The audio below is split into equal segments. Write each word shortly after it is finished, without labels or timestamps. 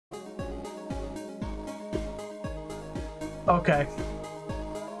Okay.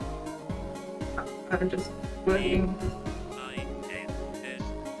 I'm just waiting.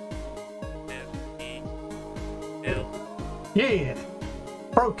 Yeah.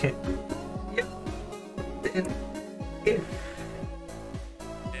 Pro kit. Yep. And if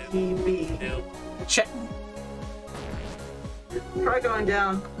he be. Check. Try going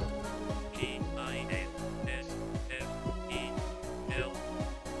down.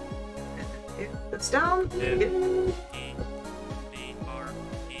 If it's down.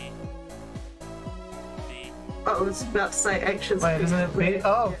 Oh, I was about to say actions. Wait, isn't it B?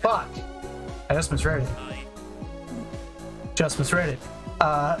 Oh, fuck. I just misread it. Just misread it.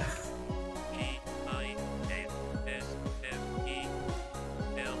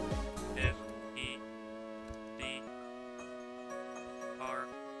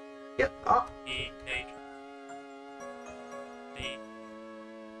 Yep. Oh.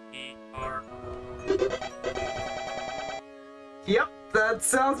 Yep, that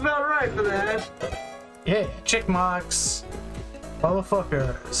sounds about right for that. Yeah, check marks.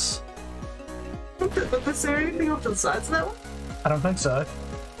 Motherfuckers. Was there anything off to the sides of that one? I don't think so.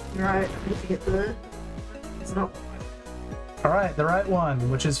 Right, I need to get the... It's not... Alright, the right one,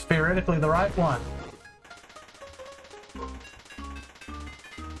 which is theoretically the right one.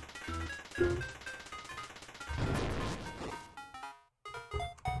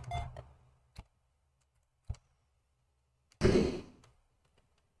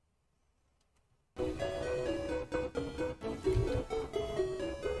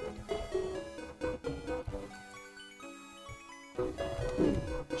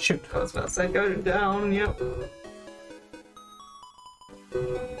 Shoot. I was about to say go down, yep.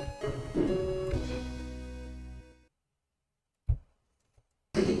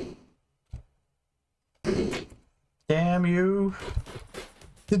 Damn you.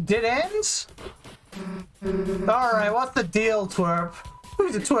 Did it end? Alright, what's the deal, twerp?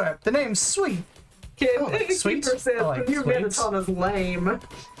 Who's a twerp? The name's Sweet. Kid, I like sweet. yourself, I like your sweets. Benetton is lame.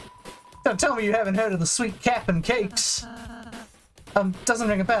 Don't tell me you haven't heard of the Sweet Cap and Cakes. Doesn't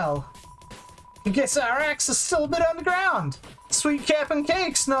ring a bell. I guess our acts are still a bit underground. Sweet Cap and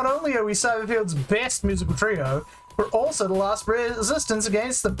Cakes, not only are we Cyberfield's best musical trio, we're also the last resistance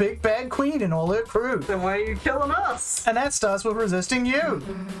against the big bad queen and all her crew. Then why are you killing us? And that starts with resisting you.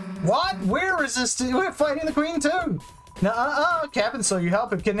 What? We're resisting. We're fighting the queen too. Nuh-uh, Captain, so you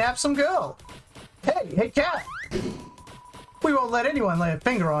help him kidnap some girl. Hey, Cap. We won't let anyone lay a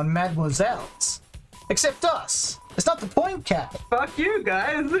finger on mademoiselles. Except us. It's not the point, Cap. Fuck you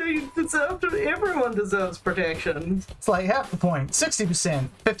guys. Everyone deserves protection. It's like half the point. 60%.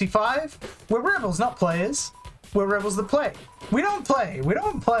 55? We're rebels, not players. We're rebels that play. We don't play. We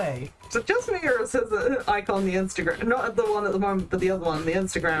don't play. So just me or it says the icon on the Instagram. Not the one at the moment, but the other one, the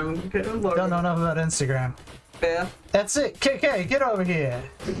Instagram. Don't know enough about Instagram. Yeah. That's it. KK, get over here.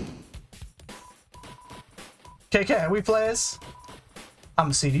 KK, are we players?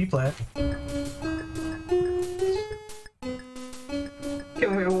 I'm a CD player.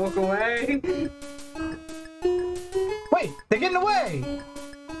 Can we walk away? Wait, they're getting away!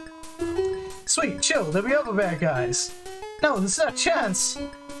 Sweet, chill, they'll be other bad guys. No, there's not a chance.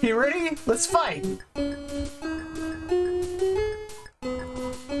 You ready? Let's fight!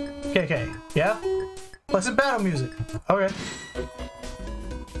 KK, yeah? Play some battle music. Okay.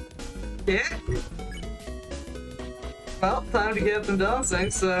 Yeah. Well, time to get them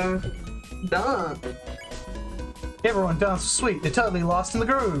dancing, so... Done. Everyone dances sweet, they're totally lost in the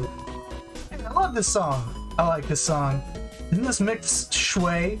groove. Hey, I love this song. I like this song. Isn't this mixed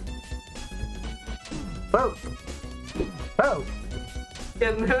shway? Whoa! Whoa!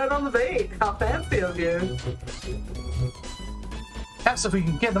 Getting hurt on the beat. How fancy of you. Perhaps if we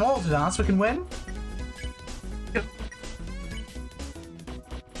can get them all to dance, we can win?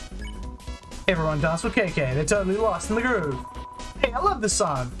 Everyone dance with KK, they're totally lost in the groove. Hey, I love this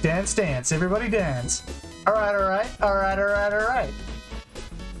song. Dance, dance, everybody dance. Alright, alright, alright, alright, alright.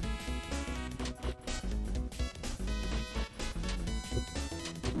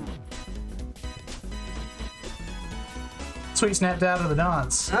 Sweet snapped out of the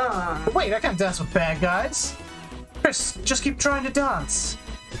dance. Ah. Wait, I can't dance with bad guys. Chris, just keep trying to dance.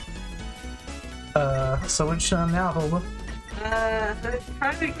 So which now, Holber?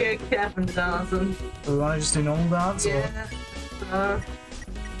 Trying to get Captain dancing. Do we want to just do normal dance? Yeah. Or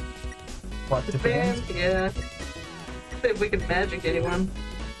what, Band, depends? yeah. See if we can magic anyone.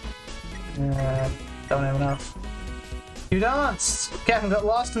 Don't have enough. You danced! Captain got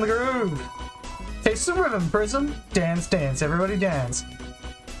lost in the groove! Taste the rhythm, Prism! Dance, dance, everybody dance.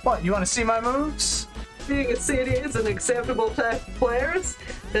 What, you want to see my moves? Being a city is an acceptable type of players,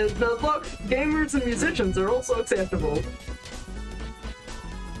 as Nuzlocke, gamers and musicians are also acceptable.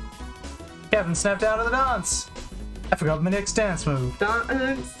 Kevin snapped out of the dance. I forgot my next dance move.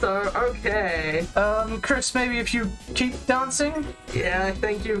 So, okay. Chris, maybe if you keep dancing? Yeah, I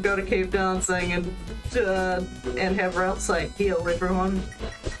think you've got to keep dancing and have Ralphside heal everyone.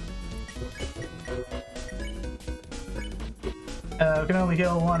 We can only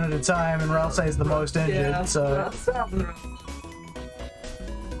heal one at a time, and Ralphside's the most injured, Yeah, so... that's happening.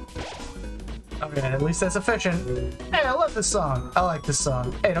 Okay, at least that's efficient. Hey, I love this song. I like this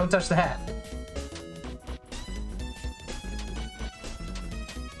song. Hey, don't touch the hat.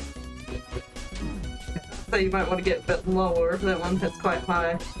 So you might want to get a bit lower. That one hits quite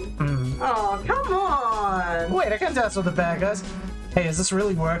high. Hmm. Oh, come on! Wait, I can dance with the bad guys. Hey, is this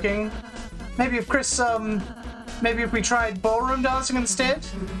really working? Maybe if Chris, maybe if we tried ballroom dancing instead?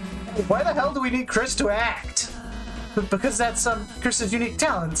 Why the hell do we need Chris to act? Because that's, Chris's unique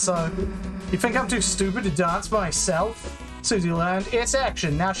talent, so... You think I'm too stupid to dance myself? Susie learned S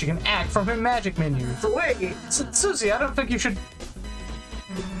action. Now she can act from her magic menu. So wait! Susie, I don't think you should...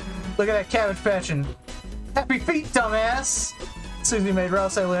 Look at that cabbage patching. Happy feet, dumbass! Susie made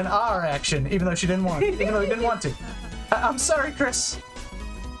Ralphside learn R action, even though she didn't want it, even though he didn't want to. I'm sorry, Chris.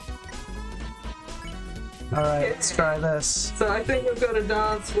 Alright, let's try this. So I think we've got to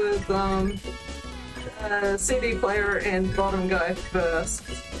dance with, CD player and bottom guy first.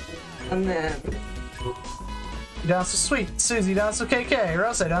 And then... You dance with Sweet, Susie dance with KK,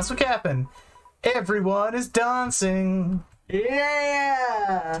 Ralphside dance with Cap'n. Everyone is dancing!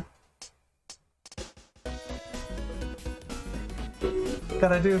 Yeah!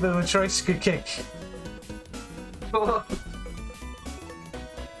 Gotta do the Matryoshka kick. Oh.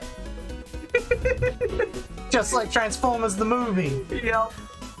 Just like Transformers the movie. Yep.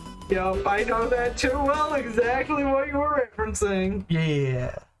 Yep, I know that too well, exactly what you were referencing.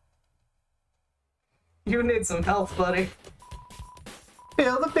 Yeah. You need some help, buddy.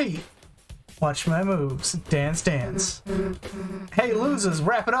 Feel the beat. Watch my moves. Dance, dance. Hey, losers,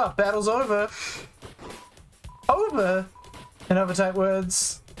 wrap it up. Battle's over. Over? In other type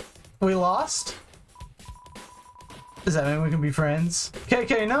words, we lost? Does that mean we can be friends?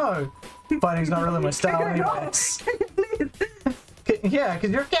 KK, no! Fighting's not really my style anyways. Yeah,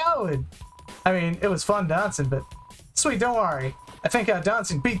 because you're a coward. I mean, it was fun dancing, but... Sweet, don't worry. I think our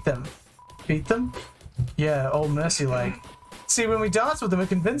dancing beat them. Beat them? Yeah, old Mercy like. See, when we dance with them and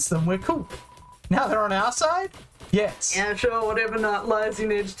convince them, we're cool. Now they're on our side? Yes. Yeah, sure, whatever not lies you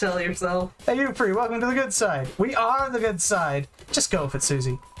need to tell yourself. Hey, you free. Welcome to the good side. We are the good side. Just go with it,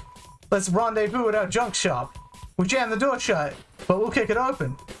 Susie. Let's rendezvous at our junk shop. We jam the door shut, but we'll kick it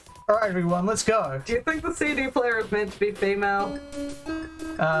open. Alright, everyone, let's go. Do you think the CD player is meant to be female?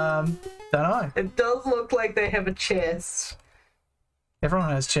 Don't know. It does look like they have a chest. Everyone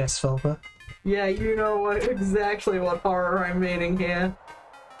has chests, Philippa. Yeah, you know exactly what horror I'm meaning here.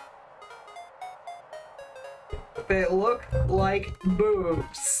 They look like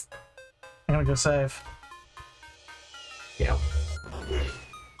boobs. I'm gonna go save. Yep.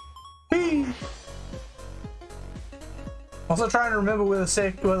 Whee! Also trying to remember where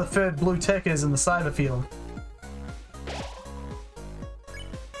the third blue tick is in the cyber field.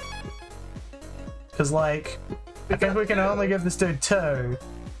 Because, like, I think we can only give this dude 2.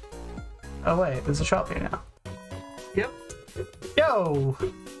 Oh wait, there's a shop here now. Yep. Yo!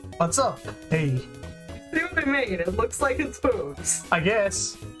 What's up? Hey. See what I mean? It looks like it's boobs. I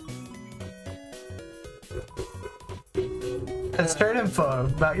guess. That's trade info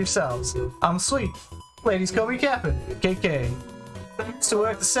about yourselves. I'm Sweet. Ladies call me Cap'n. KK. Used to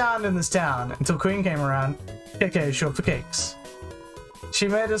work the sound in this town until Queen came around. KK is short for cakes. She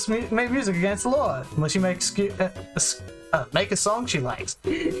made us make music against the law, unless you make a song she likes,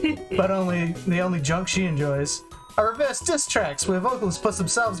 but the only junk she enjoys are reverse diss tracks where vocalists put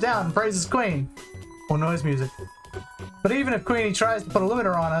themselves down and praises Queen, or noise music. But even if Queenie tries to put a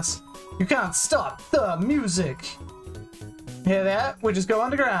limiter on us, you can't stop the music. Hear that? We just go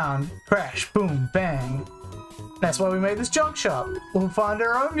underground. Crash, boom, bang. That's why we made this junk shop. We'll find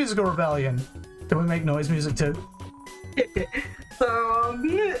our own musical rebellion. Can we make noise music too? So,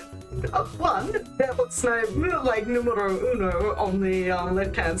 one, that looks like numero uno on the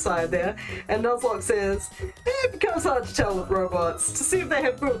left-hand side there, and Nuzlocke says, it becomes hard to tell with robots to see if they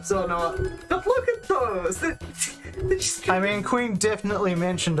have boobs or not, but look at those! They're just... I mean, Queen definitely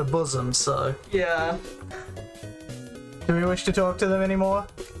mentioned a bosom, so... Yeah. Do we wish to talk to them anymore?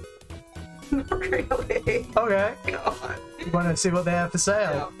 Not really. Okay. God. You want to see what they have for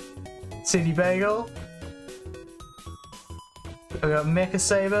sale? Yeah. City Bagel. We got Mecha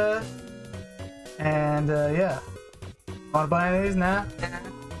Saber. And, yeah. Want to buy any of these now? Yeah.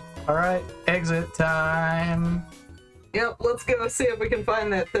 Alright, exit time. Yep, let's go see if we can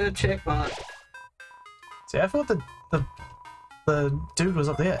find that third check mark. See, I thought the dude was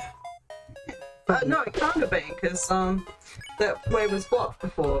up there. No, it can't have been, because that way was blocked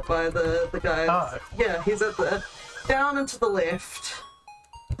before by the guy. Oh. Yeah, he's at the down and to the left.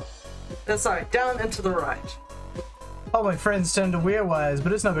 Sorry, down and to the right. All my friends turned to Weirwise,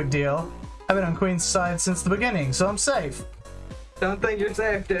 but it's no big deal. I've been on Queen's side since the beginning, so I'm safe. Don't think you're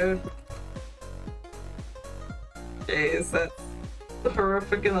safe, dude. Jeez, that's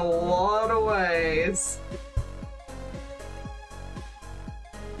horrific in a lot of ways.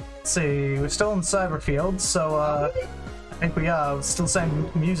 Let's see, we're still in Cyberfield, so I think we are. It's still the same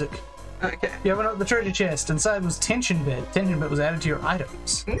music. Okay. You open up the treasure chest. Inside was Tension Bit. Tension Bit was added to your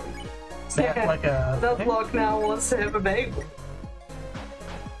items. Is that like a... That block now wants to have a bagel.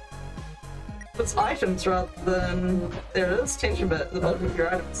 It's items rather than... There it is, Tension Bit at the bottom of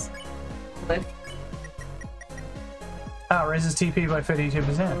your items. Left. Ah, raises TP by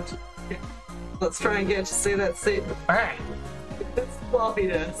 32%. Okay. Let's try and get to see that seat. Alright. It's floppy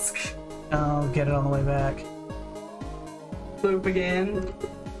disk. I'll get it on the way back. Loop again.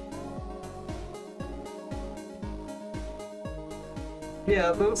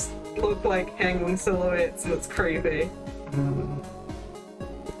 Yeah, those look like hanging silhouettes and it's creepy.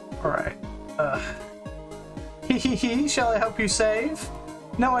 Alright. Hee, shall I help you save?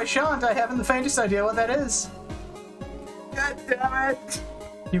 No, I shan't. I haven't the faintest idea what that is. God damn it!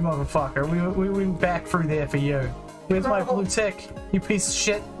 You motherfucker. We went back through there for you. Where's my blue tick? You piece of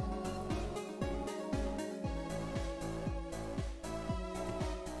shit.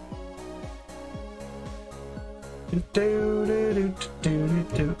 Do.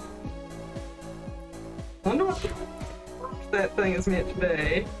 I wonder what the fuck that thing is meant to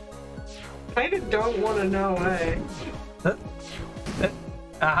be. Kinda don't want to know, eh?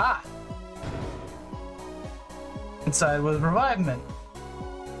 Aha! Inside was revivement.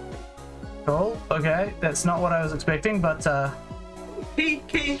 Cool, okay, that's not what I was expecting, but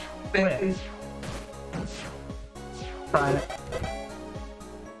Key. where? Trying it.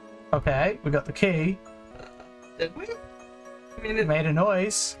 Okay, we got the key. Did we? I mean, It made a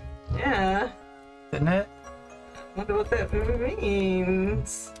noise, yeah. didn't it? Wonder what that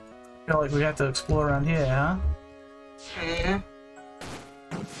means. Feel like we have to explore around here, huh? Yeah.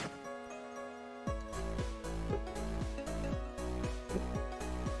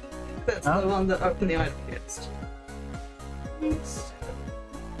 That's Oh. the one that opened the item chest.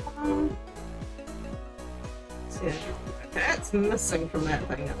 So, yeah. Okay, it's missing from that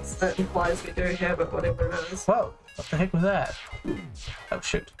thing else. That implies we do have it, whatever it is. Whoa, what the heck was that? Oh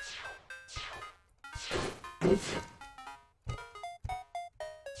shoot.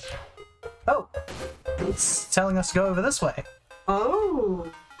 Oh! It's telling us to go over this way. Oh!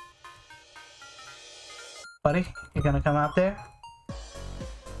 Buddy, you gonna come out there?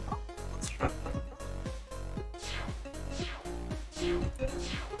 Let's try.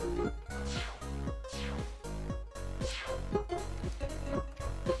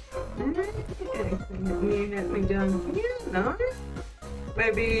 Anything down here? No?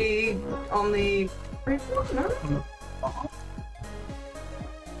 Maybe on the front floor? No?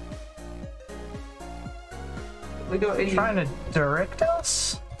 We got any... Trying to direct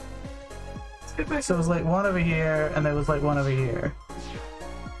us? Let's go back. So it was like one over here, and there was like one over here.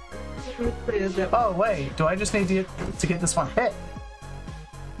 Oh wait, do I just need to get this one hit?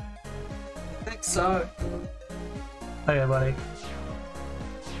 I think so. Okay, buddy.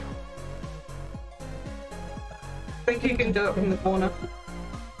 I think you can do it from the corner.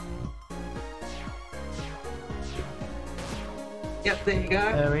 Yep, there you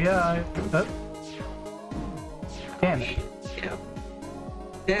go. There we go. Oh. Damn it. Yep.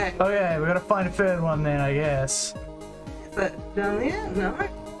 Yeah. Okay, we gotta find a third one then, I guess. Is that down there? No.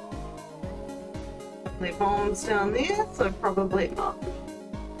 The bombs down there, so probably up.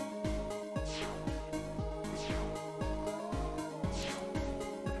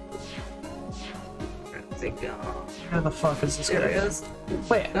 Where's it going? Where the fuck is this There guy? it is.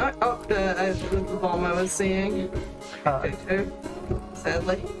 Where? No, up the bomb I was seeing. Oh. Too,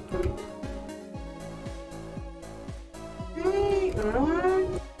 sadly.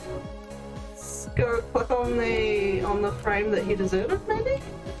 Let's go click on the frame that he deserted, maybe?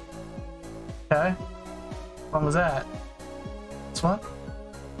 Okay. What was that? This one?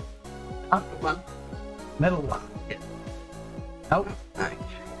 Huh? One. Middle one. Yeah. Nope. Okay.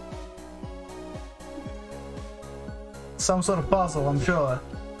 Some sort of puzzle, I'm sure.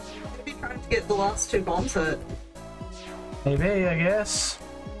 Maybe trying to get the last two bombs hit. Maybe, I guess.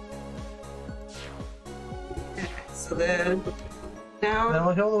 Okay, so they're down. They're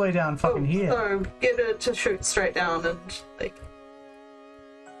like all the way down fucking here. So get it to shoot straight down and like.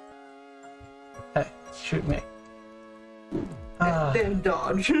 Hey, shoot me. Then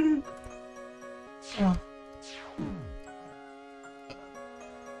dodge. Oh.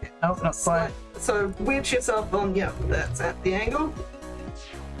 Oh, not quite. So wedge yourself on, yep, that's at the angle.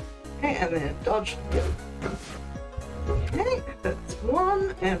 Okay, and then dodge. Yep. Okay, that's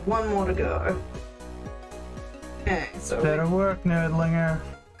one, and one more to go. Okay, so Better work, nerdlinger.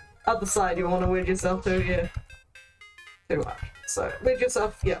 other side you want to wedge yourself to, yeah. Too much. So wedge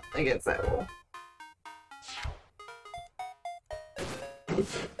yourself, yep, against that wall.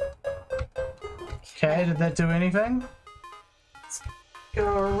 Okay, did that do anything? Go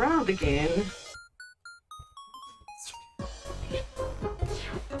around again.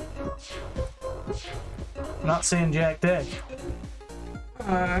 I'm not seeing Jack Dick.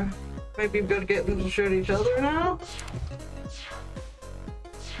 Maybe you've got to get them to shoot each other now?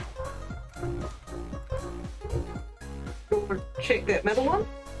 Go check that middle one.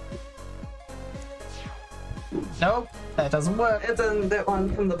 Nope, that doesn't work. It's in that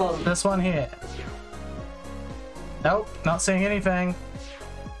one from the bottom. This one here. Nope, not seeing anything.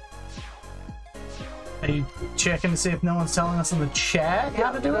 Are you checking to see if no one's telling us in the chat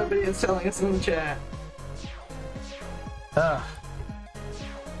how to do it? Nobody is telling us in the chat. Ugh.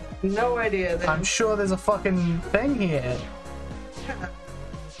 No idea then. I'm sure there's a fucking thing here.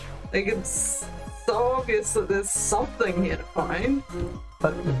 Like, it's so obvious that there's something here to find.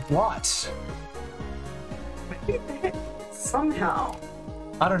 But what? Somehow.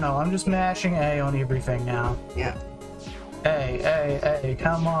 I don't know, I'm just mashing A on everything now. Yeah. A,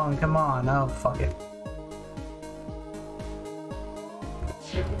 come on, come on. Oh, fuck it.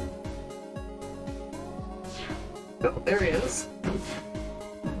 Oh, there he is.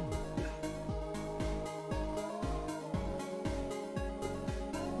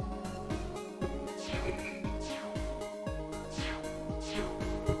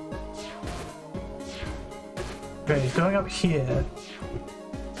 Okay, he's going up here.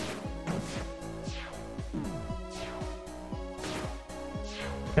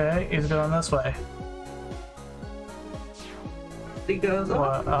 Okay, he's going this way. He goes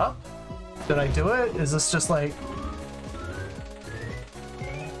up. What, up? Did I do it? Is this just like...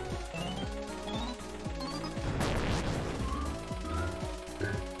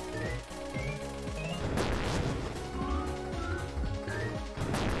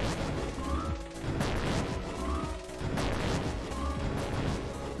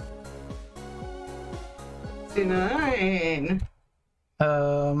 Nine.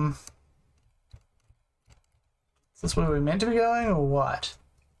 Is this where we're meant to be going, or what?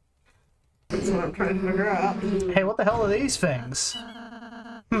 That's what I'm trying to figure out. Hey, what the hell are these things?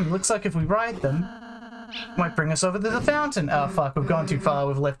 Looks like if we ride them, might bring us over to the fountain. Oh fuck, we've gone too far,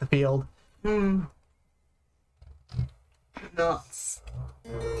 we've left the field. Nuts.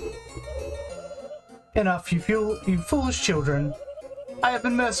 Enough, you foolish children. I have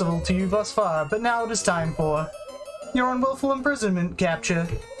been merciful to you thus far, but now it is time for your unwillful imprisonment capture.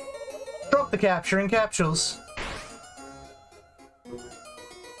 Drop the capturing capsules.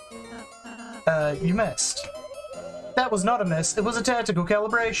 You missed. That was not a miss, it was a tactical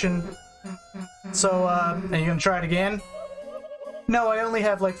calibration. So, are you gonna try it again? No, I only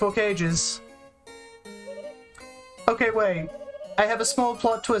have like 4 cages. Okay, wait. I have a small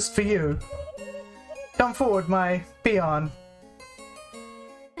plot twist for you. Come forward, my peon.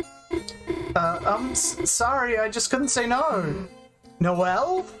 Sorry, I just couldn't say no.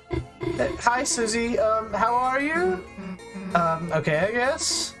 Noelle? Hi, Susie, how are you? Okay, I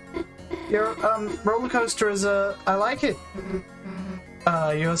guess. Your, roller coaster is, I like it.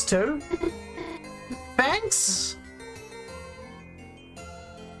 Yours too? Thanks!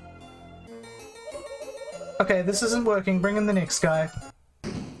 Okay, this isn't working, bring in the next guy.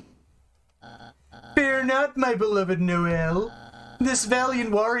 Fear not, my beloved Noelle. This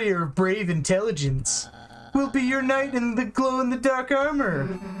valiant warrior of brave intelligence will be your knight in the glow-in-the-dark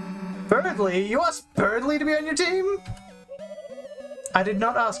armor. Birdly? You asked Birdly to be on your team? I did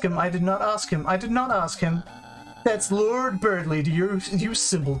not ask him, I did not ask him, I did not ask him. That's Lord Birdly to you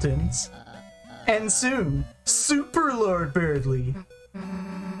simpletons. And soon, Super Lord Birdly.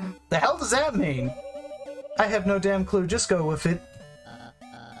 The hell does that mean? I have no damn clue, just go with it.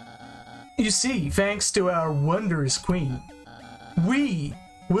 You see, thanks to our wondrous queen, we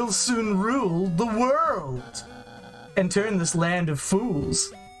will soon rule the world and turn this land of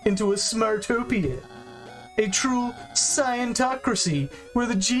fools into a smartopia. A true scientocracy where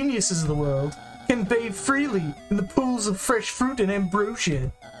the geniuses of the world can bathe freely in the pools of fresh fruit and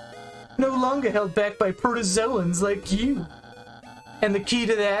ambrosia. No longer held back by protozoans like you. And the key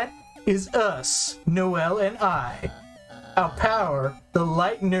to that is us, Noelle and I. Our power, the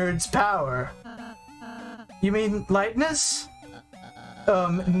light nerd's power. You mean lightness?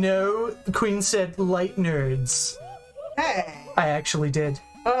 No, the queen said light nerds. Hey! I actually did.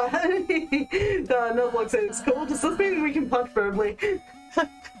 Nuzlocke said it's cool. Does this mean we can punch Bradley?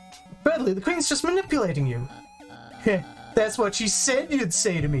 Bradley, the queen's just manipulating you. That's what she said you'd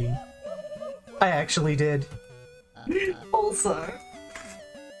say to me. I actually did. Also,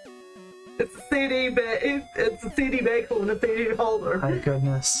 it's a CD it's a CD bagel and a CD holder. My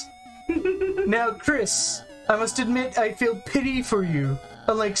goodness. Now, Chris, I must admit I feel pity for you.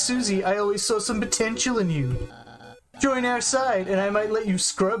 Unlike Susie, I always saw some potential in you. Join our side, and I might let you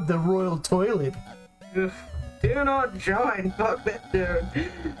scrub the royal toilet. Ugh, do not join. Fuck that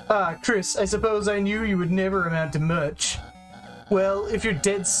dude. Ah, Chris, I suppose I knew you would never amount to much. Well, if you're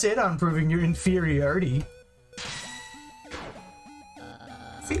dead set on proving your inferiority.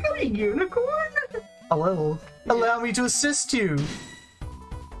 Is he got a unicorn? A little. Allow me to assist you.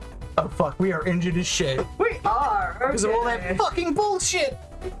 Oh fuck, we are injured as shit. We are. Okay. Because of all that fucking bullshit!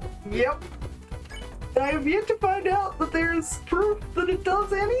 Yep. I have yet to find out that there's proof that it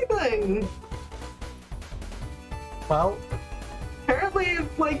does anything. Well, apparently,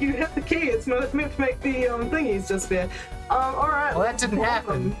 if like you hit the key, it's meant to make the thingies disappear. Alright. Well, that didn't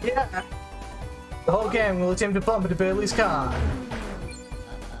happen. Yeah. The whole gang will attempt to bump into Bailey's car.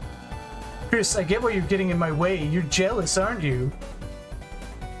 Chris, I get why you're getting in my way. You're jealous, aren't you?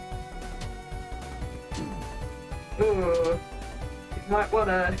 Ooh. You might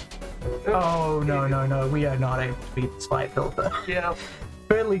wanna... Oh, no. We are not able to beat this fight, Philippa. Yeah.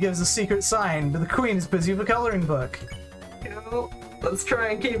 Bailey gives a secret sign, but the queen is busy with a coloring book. You know, let's try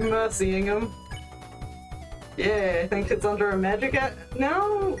and keep mercying him. Yeah, I think it's under a magic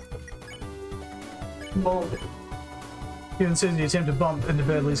no? Boom. You and Susie attempt to bump into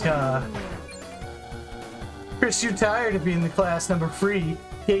Bailey's car. Chris, you're tired of being the class number 3,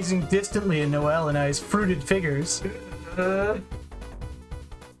 gazing distantly at Noelle and I's fruited figures.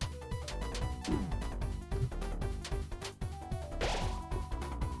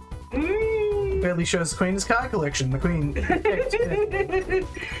 Bailey shows the queen his car collection. The queen.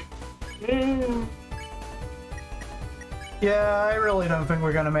 Yeah, I really don't think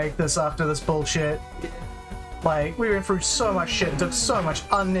we're gonna make this after this bullshit. Like, we went through so much shit and took so much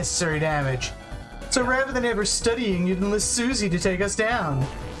unnecessary damage. So rather than ever studying, you'd enlist Susie to take us down.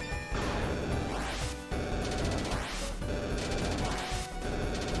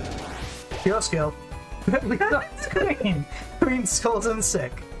 Your skill. Queen. Queen scolds in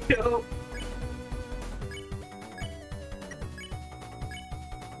sick. Yo.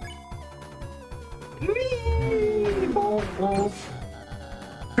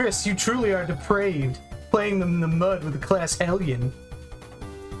 Chris, you truly are depraved, playing them in the mud with a class hellion.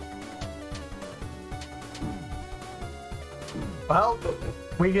 Well,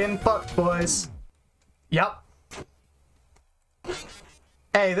 we getting fucked, boys. Yup.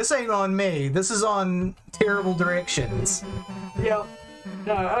 Hey, this ain't on me. This is on terrible directions. Yep.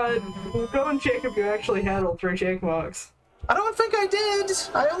 We'll go and check if you actually had all 3 check marks. I don't think I did.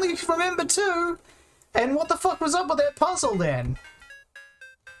 I only remember 2. And what the fuck was up with that puzzle then?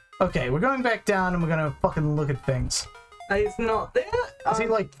 Okay, we're going back down and we're gonna fucking look at things. He's not there. Is he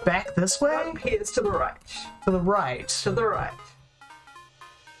like back this way? He is to the right. To the right. To the right.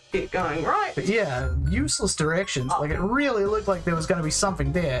 Keep going right. But yeah, useless directions. Like, it really looked like there was gonna be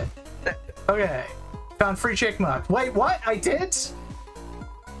something there. Okay. Found free check mark. Wait, what? I did?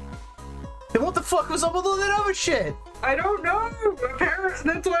 Then what the fuck was up with all that other shit? I don't know.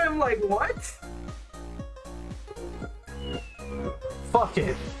 Apparently, that's why I'm like, what? Fuck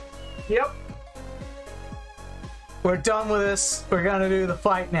it. Yep. We're done with this. We're gonna do the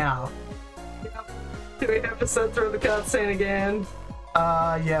fight now. Yep. Do we have to sit through the cutscene again?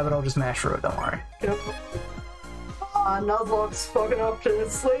 Yeah, but I'll just mash through it, don't worry. Yep. Nuzlocke's fucking up to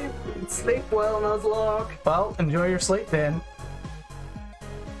sleep. Sleep well, Nuzlocke. Well, enjoy your sleep then.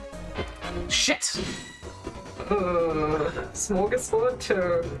 Shit! Smorgasbord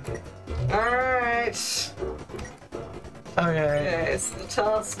 2. Alright. Okay. Okay, so the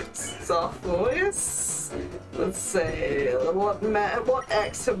tasks are for us. Let's see, what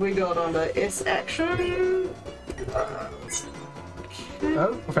X have we got under S action?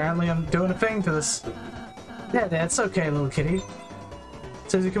 Oh, apparently I'm doing a thing to this. Yeah, that's okay, little kitty.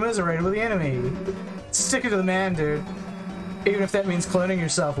 Says you commiserated with the enemy. Stick it to the man, dude. Even if that means cloning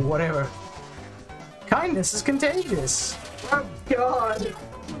yourself or whatever. Kindness is contagious. Oh god.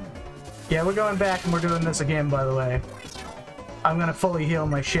 Yeah, we're going back and we're doing this again, by the way. I'm gonna fully heal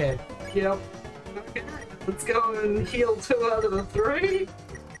my shit. Yep. Okay. let's go and heal 2 out of the 3.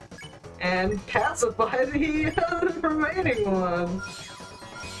 And pacify the remaining one.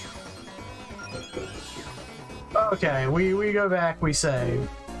 Okay, we go back, we save.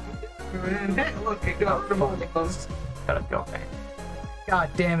 And hey, look, it got removed. Gotta go back. God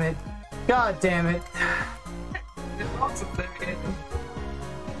damn it. God damn it.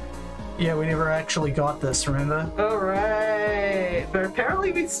 Yeah, we never actually got this, remember? Alright. But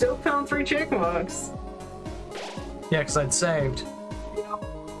apparently we still found 3 check marks. Yeah, because I'd saved.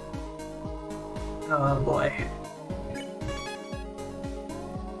 Oh boy.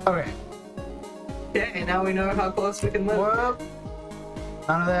 Okay. Okay, now we know how close we can live. Whoop.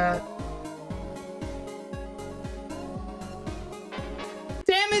 None of that.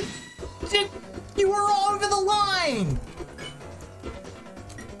 Damn it! You were all over the line!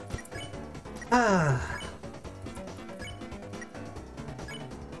 Ah.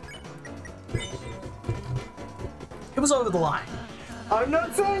 It was over the line. I'm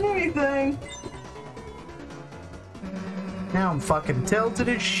not saying anything. Now I'm fucking tilted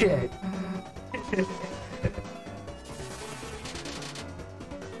as shit.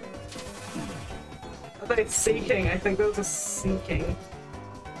 Are they seeking? I think those are seeking.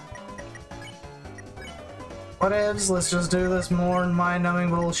 Whatevs, let's just do this more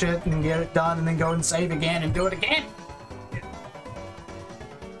mind-numbing bullshit and get it done and then go and save again and do it again.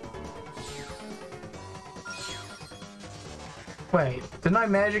 Wait, didn't I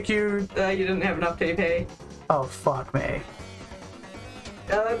magic you? You didn't have enough TP. Oh, fuck me.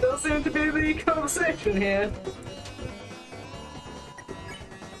 That does seem to be the conversation here.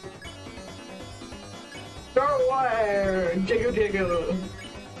 Go wire! Jiggle jiggle!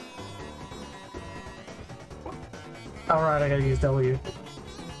 Alright, I gotta use W.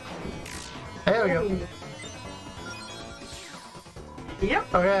 There we go.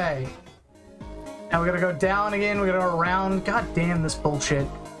 Yep. Okay. Now we gotta go down again, we gotta go around. God damn this bullshit.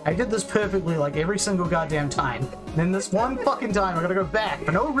 I did this perfectly like every single goddamn time. Then this one fucking time I gotta go back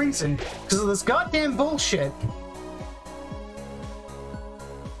for no reason because of this goddamn bullshit.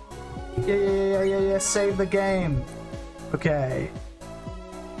 Yeah, save the game. Okay.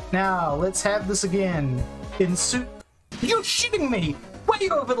 Now, let's have this again. In suit. You're shitting me! Way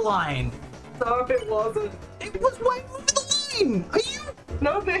over the line! No, it wasn't. It was way over the line! Are you?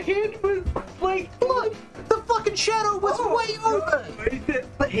 No, the head was like. Look! The fucking shadow was way over! It's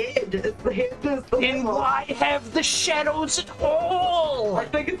the head. It's the head. Is the Then why have the shadows at all? I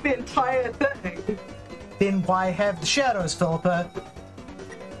think it's the entire thing. Then why have the shadows, Philippa?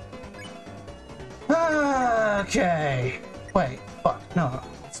 Okay. Wait, fuck, no.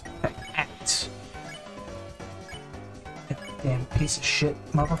 It's act. Damn piece of shit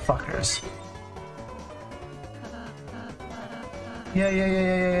motherfuckers.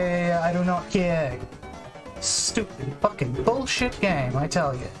 Yeah, I do not care. Stupid fucking bullshit game, I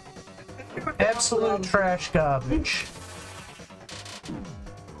tell you. Absolute trash garbage.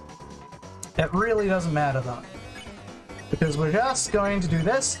 It really doesn't matter though. Because we're just going to do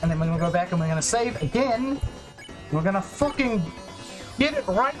this, and then we're going to go back and we're going to save again. We're going to fucking get it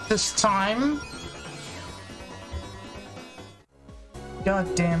right this time.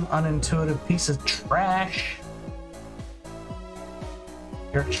 Goddamn unintuitive piece of trash.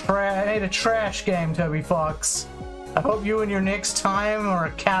 You're I hate a trash game, Toby Fox. I hope you and your next time are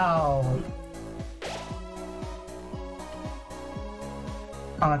a cow.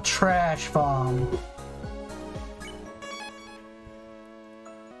 On a trash farm.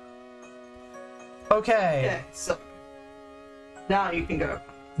 Okay, so now you can go.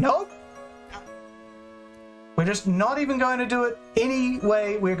 Nope. We're just not even going to do it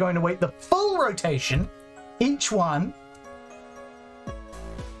anyway. We're going to wait the full rotation, each one.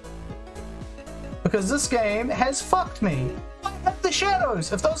 Because this game has fucked me. I have the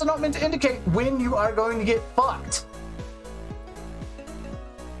shadows, if those are not meant to indicate when you are going to get fucked.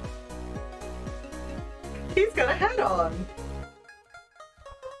 He's got a head on.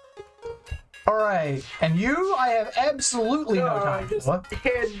 Alright, and you, I have absolutely no time just for.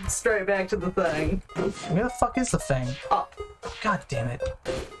 head straight back to the thing. Where the fuck is the thing? Up. God damn it.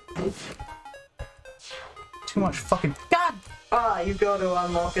 Too much fucking. God! Ah, you got to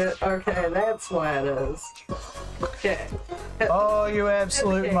unlock it. Okay, that's why it is. Okay. Oh, you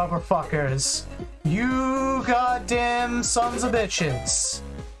absolute motherfuckers. You goddamn sons of bitches.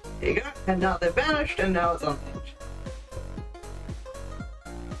 There you go. And now they're vanished, and now it's unlocked.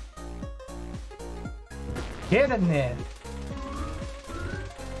 Get in there.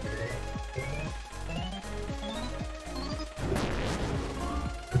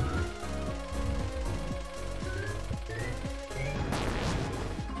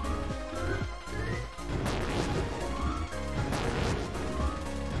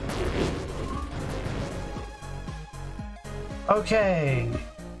 Okay.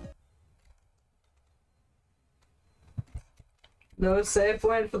 No safe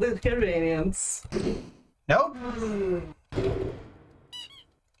point for the convenience. Nope.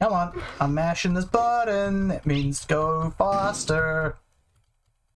 Come on. I'm mashing this button. It means go faster.